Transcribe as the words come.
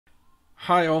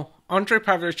Hi all, Andrei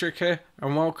Pavlitchouk here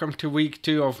and welcome to week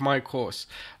 2 of my course.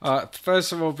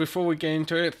 First of all, before we get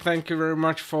into it, thank you very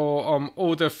much for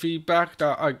all the feedback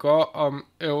that I got.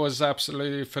 It was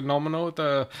absolutely phenomenal,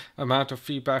 the amount of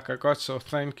feedback I got, so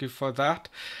thank you for that.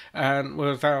 And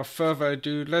without further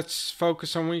ado, let's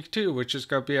focus on week 2, which is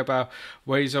going to be about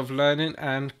ways of learning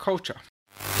and culture.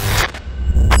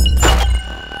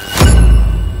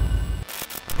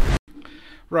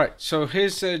 Right, so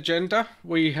here's the agenda.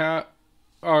 We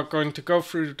are going to go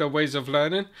through the ways of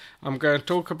learning. I'm going to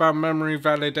talk about memory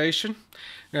validation.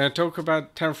 I'm going to talk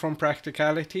about Terraform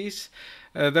practicalities,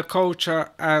 the culture,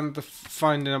 and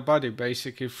finding a body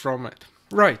basically from it.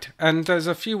 Right, and there's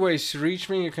a few ways to reach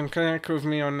me. You can connect with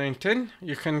me on LinkedIn,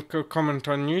 you can comment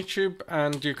on YouTube,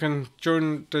 and you can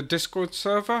join the Discord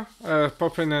server,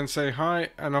 pop in and say hi.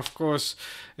 And of course,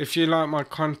 if you like my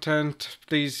content,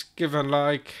 please give a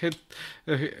like, hit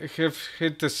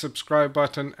the subscribe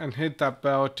button and hit that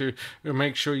bell to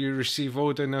make sure you receive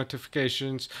all the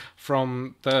notifications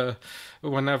from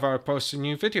whenever I post a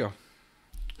new video.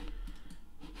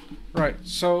 Right,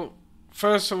 so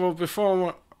first of all,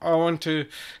 before I want to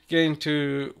get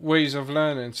into ways of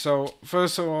learning. So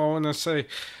first of all, I want to say,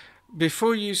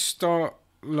 before you start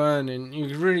learning,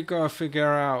 you really got to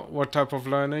figure out what type of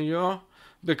learner you are,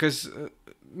 because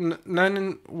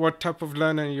learning what type of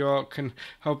learner you are can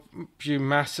help you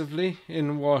massively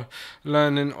in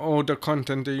learning all the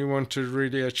content that you want to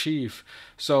really achieve.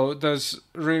 So there's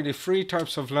really 3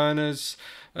 types of learners: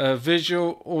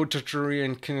 visual, auditory,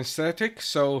 and kinesthetic.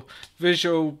 So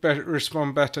visual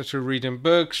respond better to reading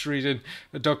books, reading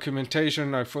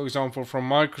documentation, like for example from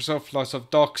Microsoft, lots of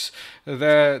docs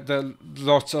there,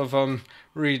 lots of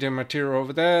reading material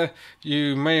over there.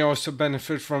 You may also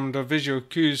benefit from the visual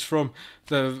cues from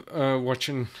the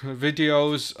watching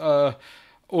videos.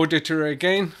 Auditory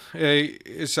again,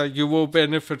 is that you will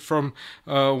benefit from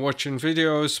watching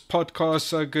videos.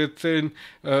 Podcasts are a good thing.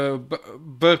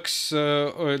 Books,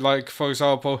 or like for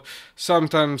example,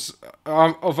 sometimes,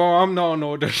 although I'm not an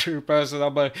auditory person,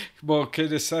 I'm a more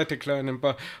kinesthetic learning,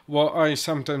 but what I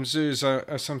sometimes do is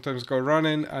I sometimes go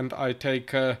running and I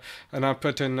take and I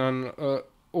put in an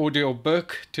audio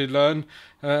book to learn,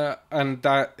 and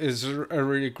that is a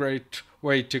really great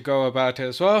way to go about it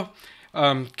as well.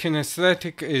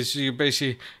 Kinesthetic is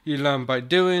you learn by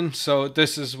doing, so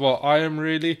this is what I am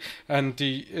really, and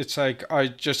it's like I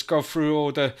just go through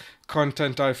all the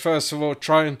content. I first of all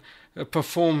try and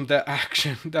perform the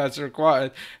action that's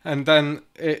required, and then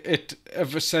it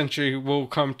essentially will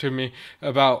come to me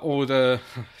about all the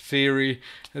theory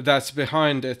that's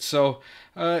behind it. So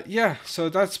yeah, so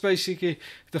that's basically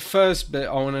the first bit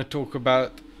I want to talk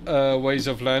about, ways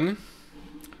of learning.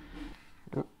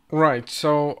 Right,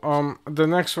 so the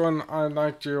next one I'd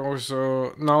like to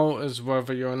also know is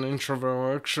whether you're an introvert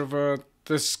or extrovert.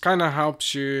 This kind of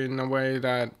helps you in a way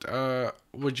that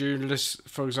would you listen,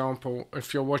 for example,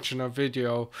 if you're watching a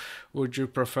video, would you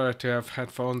prefer to have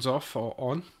headphones off or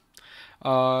on?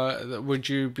 Would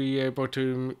you be able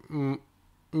to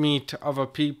meet other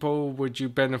people? Would you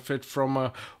benefit from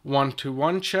a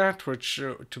one-to-one chat, which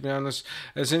to be honest,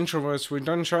 as introverts we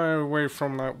don't shy away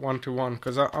from that one-to-one,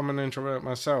 because I'm an introvert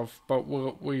myself, but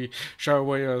we shy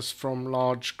away from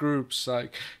large groups,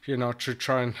 like, you know, to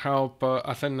try and help.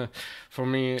 I think that for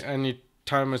me, any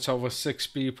time it's over 6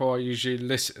 people, I usually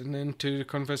listen into the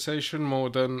conversation more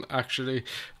than actually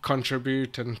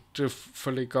contribute and to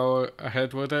fully go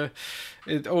ahead with it.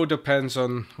 It all depends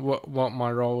on what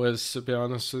my role is, to be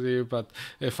honest with you. But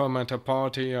if I'm at a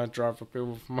party, I'd rather be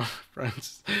with my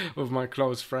friends, with my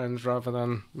close friends, rather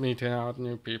than meeting out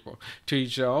new people. To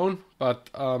each their own. But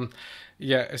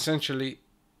yeah, essentially,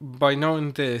 by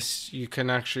knowing this, you can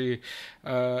actually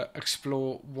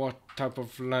explore what type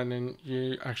of learning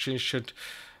you actually should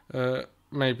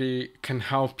maybe can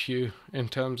help you in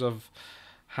terms of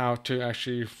how to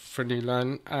actually fully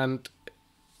learn. And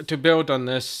to build on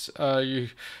this, you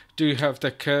do have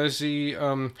the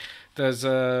𝐥𝐤𝐬. There's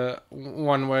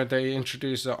one where they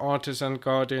introduce the artisan,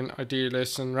 guardian,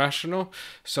 idealist, and rational.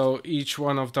 So each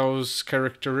one of those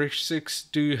characteristics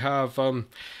do have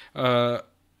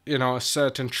you know, a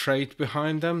certain trait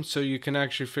behind them, so you can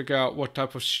actually figure out what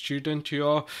type of student you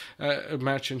are,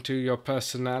 matching to your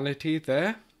personality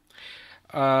there.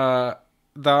 The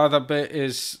other bit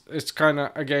is, it's kind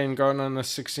of again going on the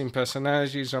 16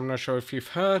 personalities. I'm not sure if you've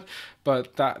heard,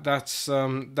 but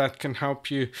that can help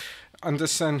you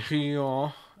understand who you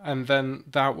are, and then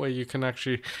that way you can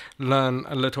actually learn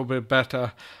a little bit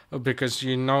better, because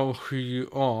you know who you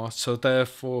are, so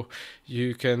therefore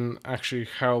you can actually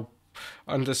help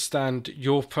understand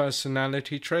your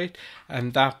personality trait,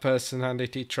 and that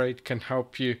personality trait can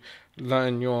help you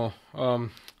learn your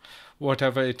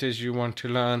whatever it is you want to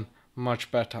learn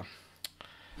much better.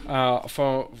 I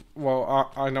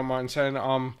don't mind saying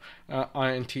I'm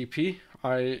INTP,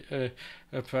 a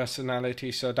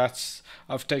personality, so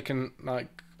I've taken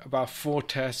like about 4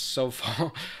 tests so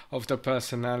far of the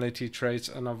personality traits,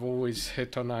 and I've always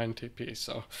hit on INTP,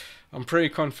 so I'm pretty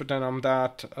confident on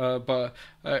that, but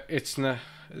it's not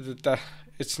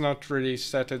really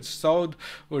set in stone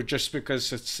or just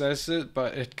because it says it,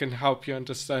 but it can help you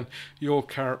understand your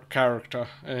character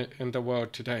in the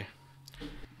world today.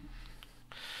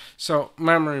 So,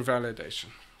 memory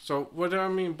validation. So, what do I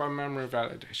mean by memory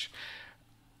validation?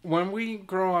 When we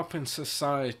grow up in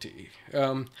society,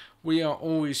 we are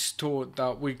always taught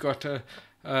that we got to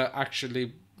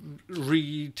actually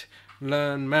read,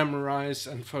 learn, memorize,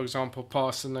 and, for example,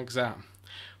 pass an exam.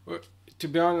 To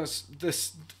be honest,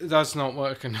 this does not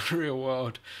work in the real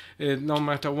world. No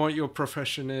matter what your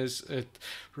profession is,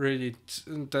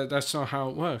 that's not how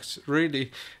it works.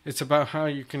 Really, it's about how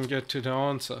you can get to the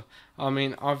answer. I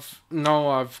mean, I've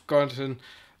gotten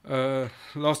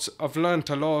I've learned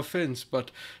a lot of things,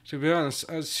 but to be honest,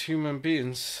 as human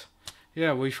beings,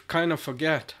 yeah, we kind of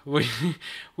forget. We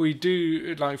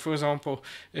do, like, for example,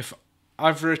 if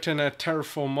I've written a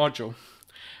Terraform module,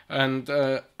 and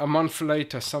a month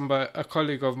later, a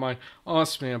colleague of mine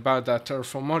asked me about that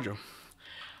Terraform module.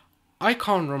 I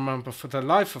can't remember for the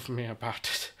life of me about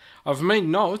it. I've made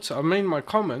notes, I've made my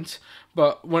comments,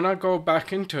 but when I go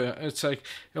back into it, it's like,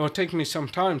 it will take me some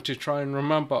time to try and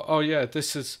remember, oh yeah,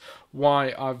 this is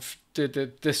why I've did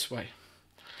it this way.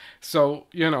 So,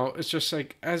 it's just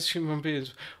like, as human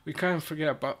beings, we kind of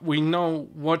forget, but we know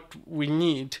what we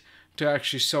need to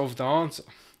actually solve the answer.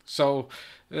 So,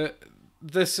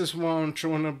 this is what I'm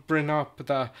trying to bring up,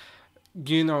 that,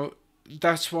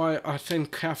 that's why I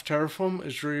think CAF Terraform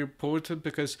is really important,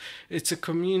 because it's a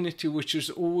community which is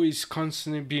always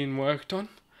constantly being worked on.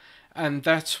 And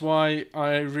that's why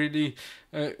I really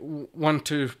want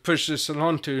to push this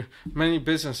along to many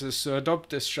businesses to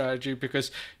adopt this strategy,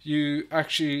 because you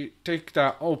actually take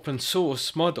that open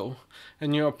source model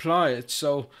and you apply it.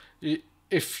 So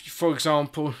if, for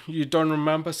example, you don't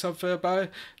remember something about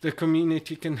it, the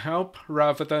community can help,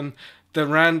 rather than the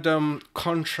random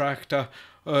contractor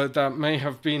that may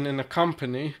have been in a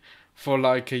company for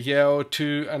like a year or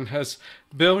two and has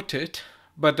built it,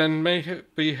 but then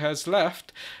maybe has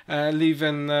left,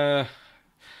 leaving the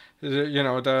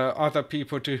other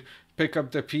people to pick up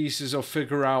the pieces or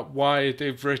figure out why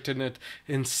they've written it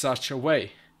in such a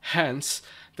way. Hence,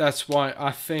 that's why I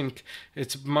think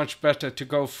it's much better to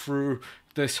go through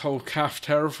this whole CAF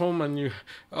Terraform and you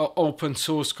open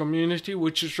source community,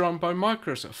 which is run by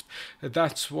Microsoft.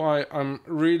 That's why I'm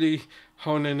really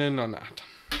honing in on that.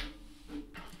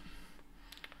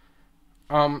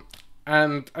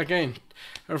 And again,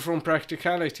 from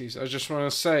practicalities, I just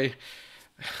want to say,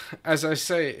 as I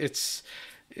say, it's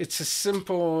as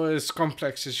simple as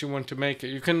complex as you want to make it.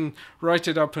 You can write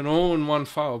it up in all in one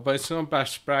file, but it's not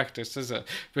best practice, is it?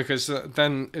 Because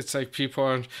then it's like people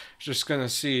are just going to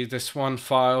see this one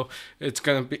file. It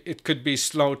could be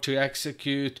slow to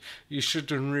execute. You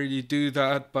shouldn't really do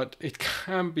that, but it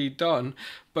can be done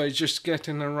by just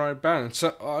getting the right balance.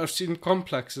 So I've seen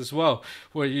complex as well,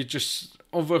 where you just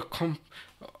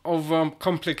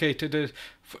overcomplicated it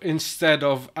instead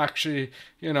of actually,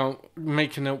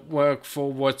 making it work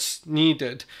for what's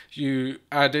needed. You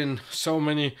add in so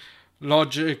many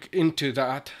logic into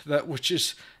that which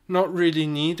is not really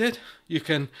needed. You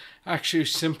can actually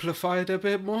simplify it a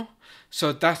bit more.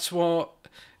 So that's what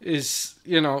is,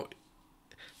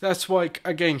 that's why,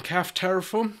 again, CAF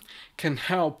Terraform can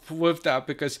help with that,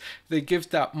 because they give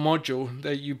that module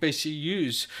that you basically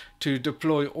use to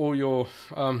deploy all your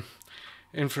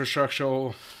infrastructure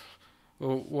or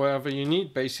whatever you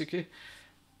need, basically.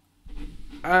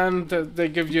 And they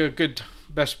give you a good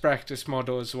best practice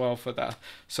model as well for that.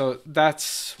 So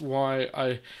that's why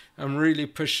I am really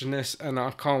pushing this, and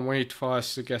I can't wait for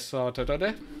us to get started on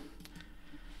it.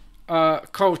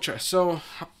 Culture. So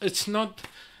it's not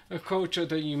a culture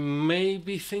that you may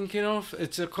be thinking of.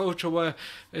 It's a culture where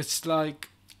it's like,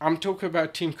 I'm talking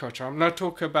about team culture. I'm not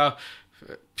talking about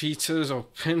pizzas or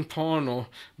ping pong or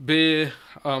beer,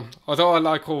 although I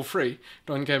like all three,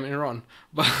 don't get me wrong,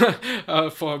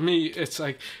 but for me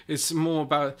it's more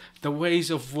about the ways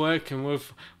of working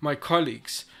with my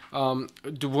colleagues. How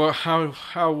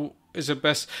is it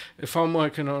best, if I'm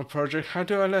working on a project, how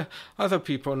do I let other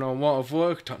people know what I've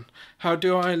worked on? How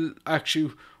do I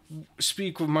actually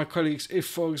speak with my colleagues if,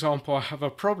 for example, I have a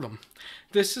problem?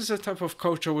 This is a type of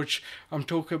culture which I'm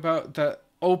talking about, that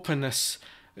openness,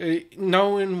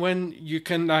 knowing when you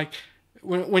can, like,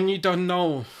 when you don't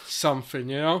know something,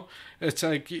 you know, it's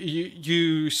like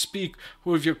you speak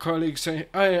with your colleagues, say,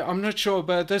 hey, I'm not sure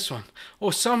about this one.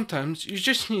 Or sometimes you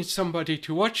just need somebody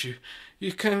to watch you.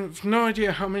 You can have no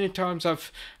idea how many times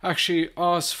I've actually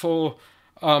asked for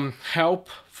help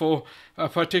for a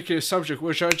particular subject,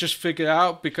 which I just figured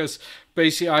out because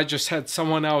basically I just had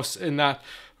someone else in that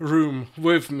room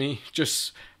with me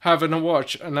just having a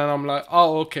watch, and then I'm like,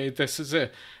 oh, okay, this is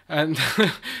it. And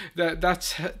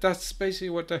that's basically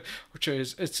what the watch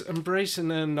is. It's embracing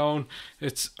the unknown,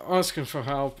 it's asking for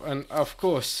help, and of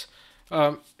course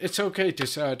it's okay to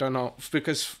say I don't know,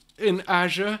 because in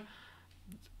Azure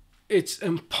it's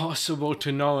impossible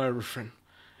to know everything.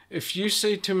 If you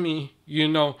say to me, you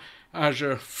know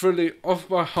Azure fully off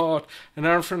by heart and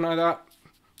everything like that,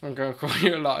 I'm going to call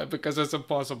you a liar, because it's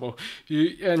impossible.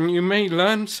 You may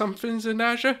learn some things in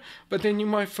Azure, but then you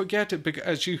might forget it because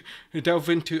as you delve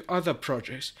into other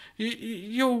projects.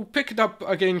 You'll pick it up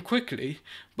again quickly,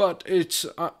 but it's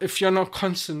if you're not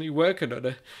constantly working on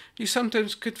it, you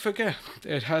sometimes could forget.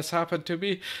 It has happened to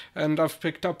me, and I've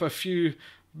picked up a few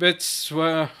bits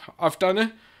where I've done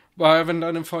it, but I haven't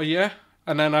done it for a year,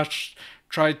 and then I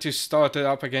tried to start it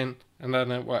up again, and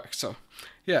then it works. So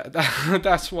yeah,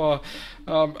 that's what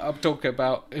I'm talking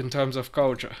about in terms of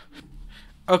culture.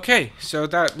 Okay, so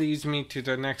that leads me to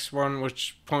the next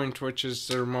which is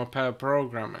the remote pair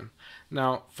programming.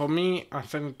 Now, for me, I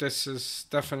think this is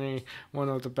definitely one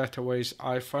of the better ways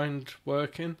I find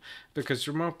working, because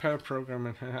remote pair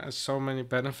programming has so many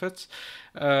benefits.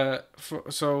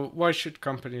 So why should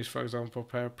companies, for example,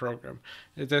 pair program?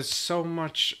 There's so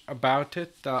much about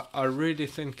it that I really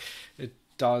think it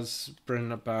does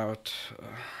bring about.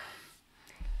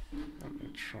 Let me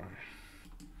try.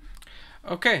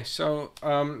 Okay, so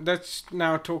let's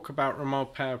now talk about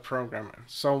remote pair programming.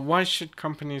 So why should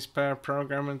companies pair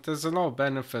programming? There's a lot of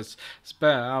benefits. It's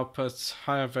better outputs,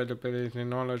 high availability,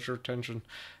 knowledge retention.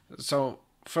 So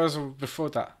first of all,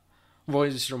 before that, what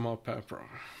is remote pair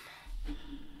programming?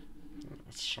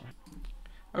 Let's try.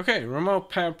 Okay, remote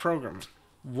pair programming.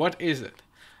 What is it?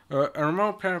 A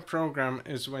remote pair program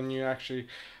is when you actually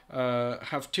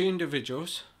have two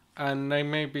individuals, and they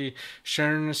may be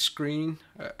sharing a screen,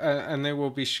 and they will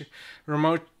be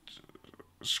remote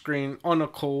screen on a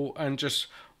call and just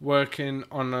working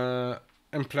on a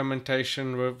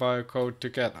implementation with 𝐦𝐤𝐤𝐞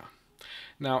together.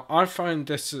 Now, I find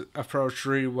this approach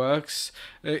really works.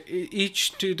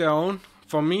 Each to their own.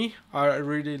 For me, I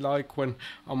really like when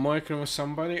I'm working with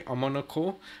somebody, I'm on a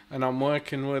call, and I'm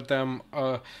working with them,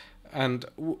 and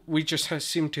we just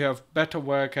seem to have better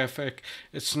work ethic.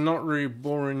 It's not really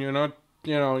boring. You're not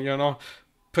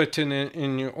putting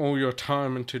in all your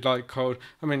time into like code.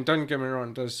 I mean, don't get me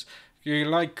wrong, you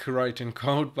like writing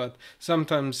code, but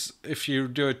sometimes if you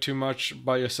do it too much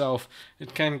by yourself,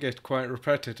 it can get quite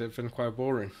repetitive and quite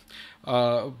boring.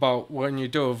 But when you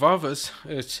do it with others,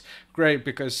 it's great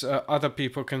because other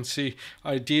people can see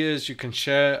ideas, you can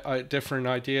share different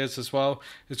ideas as well.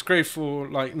 It's great for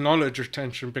like knowledge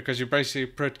retention, because you basically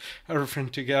put everything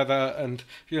together, and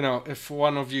if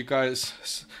one of you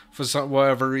guys for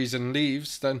whatever reason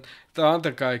leaves, then the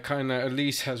other guy kind of at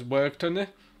least has worked on it.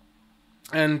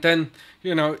 And then,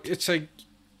 it's like,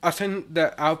 I think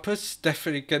the outputs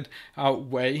definitely can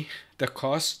outweigh the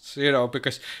costs,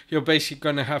 because you're basically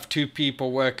going to have two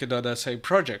people working on the same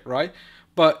project, right?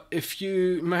 But if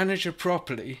you manage it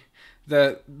properly,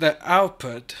 the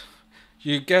output,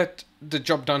 you get the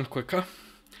job done quicker.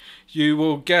 You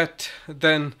will get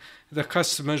then the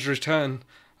customer's return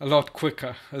a lot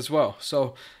quicker as well.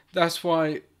 So that's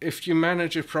why if you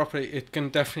manage it properly, it can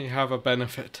definitely have a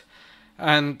benefit.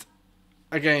 And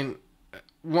again,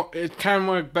 it can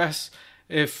work best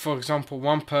if, for example,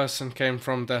 one person came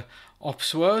from the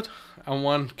ops world and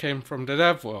one came from the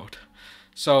dev world.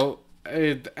 So,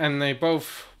 and they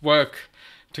both work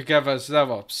together as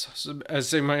DevOps,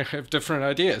 as they may have different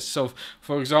ideas. So,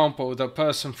 for example, the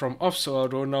person from ops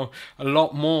world will know a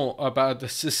lot more about the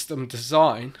system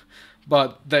design,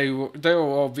 but they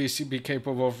will obviously be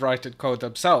capable of writing code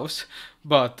themselves,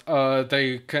 but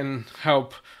they can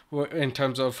help in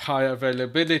terms of high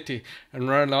availability and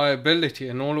reliability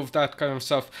and all of that kind of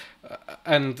stuff,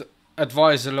 and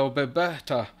advise a little bit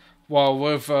better. While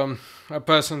with a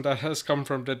person that has come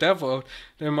from the dev world,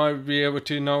 they might be able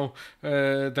to know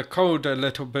the code a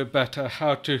little bit better,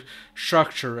 how to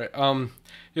structure it,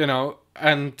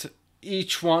 and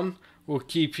each one will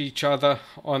keep each other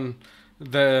on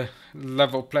the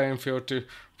level playing field to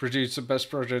produce the best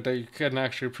project that you can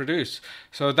actually produce.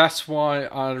 So that's why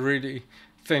I really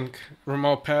think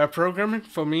remote pair programming,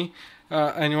 for me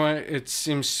anyway, it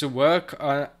seems to work.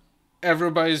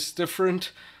 everybody's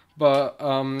different, but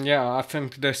yeah, I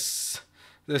think this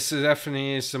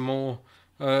definitely is a more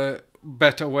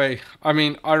better way. I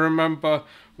mean, I remember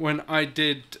when I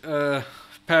did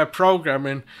pair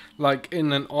programming, like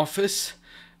in an office.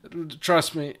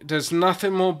 Trust me, there's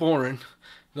nothing more boring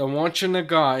than watching a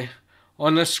guy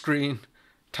on a screen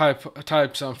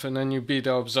type something and you be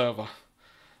the observer.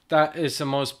 That is the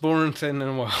most boring thing in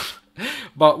the world.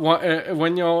 But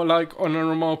when you're like on a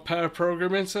remote pair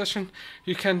programming session,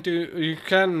 you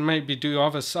can maybe do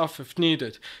other stuff if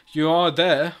needed. You are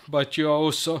there, but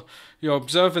you're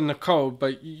observing the code,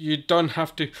 but you don't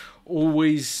have to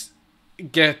always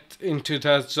get into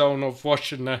that zone of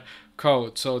watching the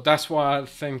code. So that's why I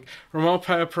think remote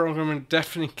pair programming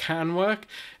definitely can work,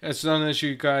 as long as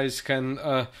you guys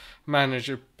can manage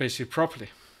it basically properly.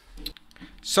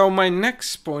 So my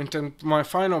next point and my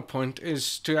final point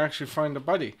is to actually find a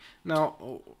buddy.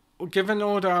 Now, given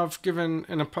all that I've given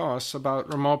in the past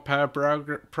about remote pair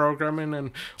programming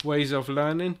and ways of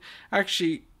learning,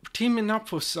 actually teaming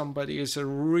up with somebody is a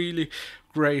really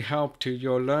great help to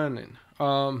your learning.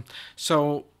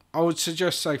 So I would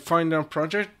suggest like finding a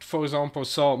project, for example,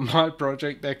 so my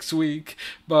project next week,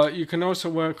 but you can also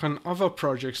work on other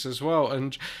projects as well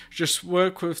and just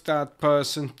work with that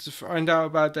person to find out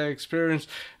about their experience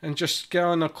and just get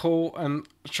on a call. And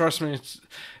trust me,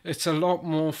 it's a lot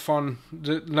more fun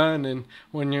learning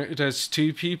when there's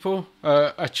two people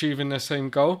achieving the same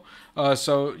goal.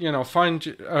 So, you know,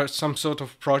 find some sort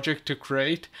of project to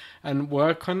create and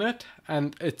work on it,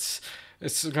 and it's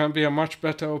going to be a much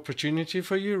better opportunity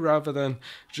for you rather than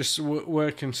just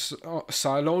working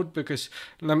siloed, because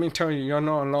let me tell you, you're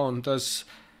not alone.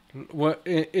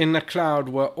 In the cloud,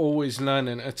 we're always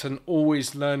learning. It's an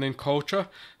always learning culture.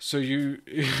 So you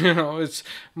know, it's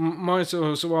might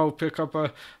as well pick up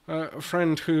a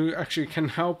friend who actually can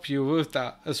help you with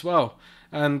that as well.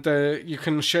 And you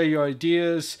can share your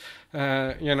ideas,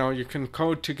 you know, you can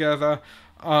code together.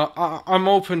 I'm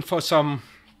open for some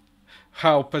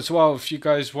help as well. If you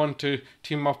guys want to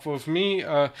team up with me,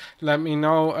 let me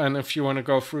know. And if you want to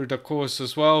go through the course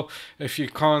as well, if you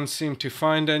can't seem to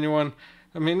find anyone,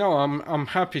 let me know. I'm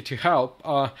happy to help.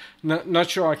 Not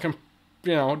sure I can,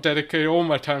 you know, dedicate all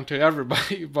my time to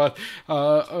everybody, but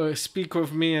speak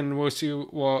with me and we'll see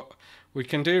what we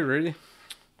can do, really.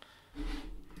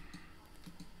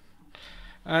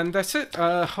 And that's it.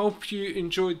 Hope you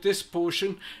enjoyed this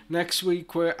portion. Next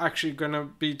week we're actually going to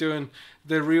be doing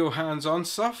the real hands-on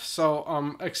stuff, so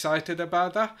I'm excited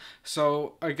about that.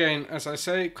 So again, as I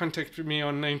say, contact me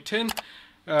on LinkedIn,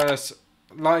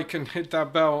 like and hit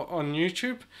that bell on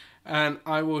YouTube, and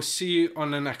I will see you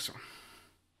on the next one.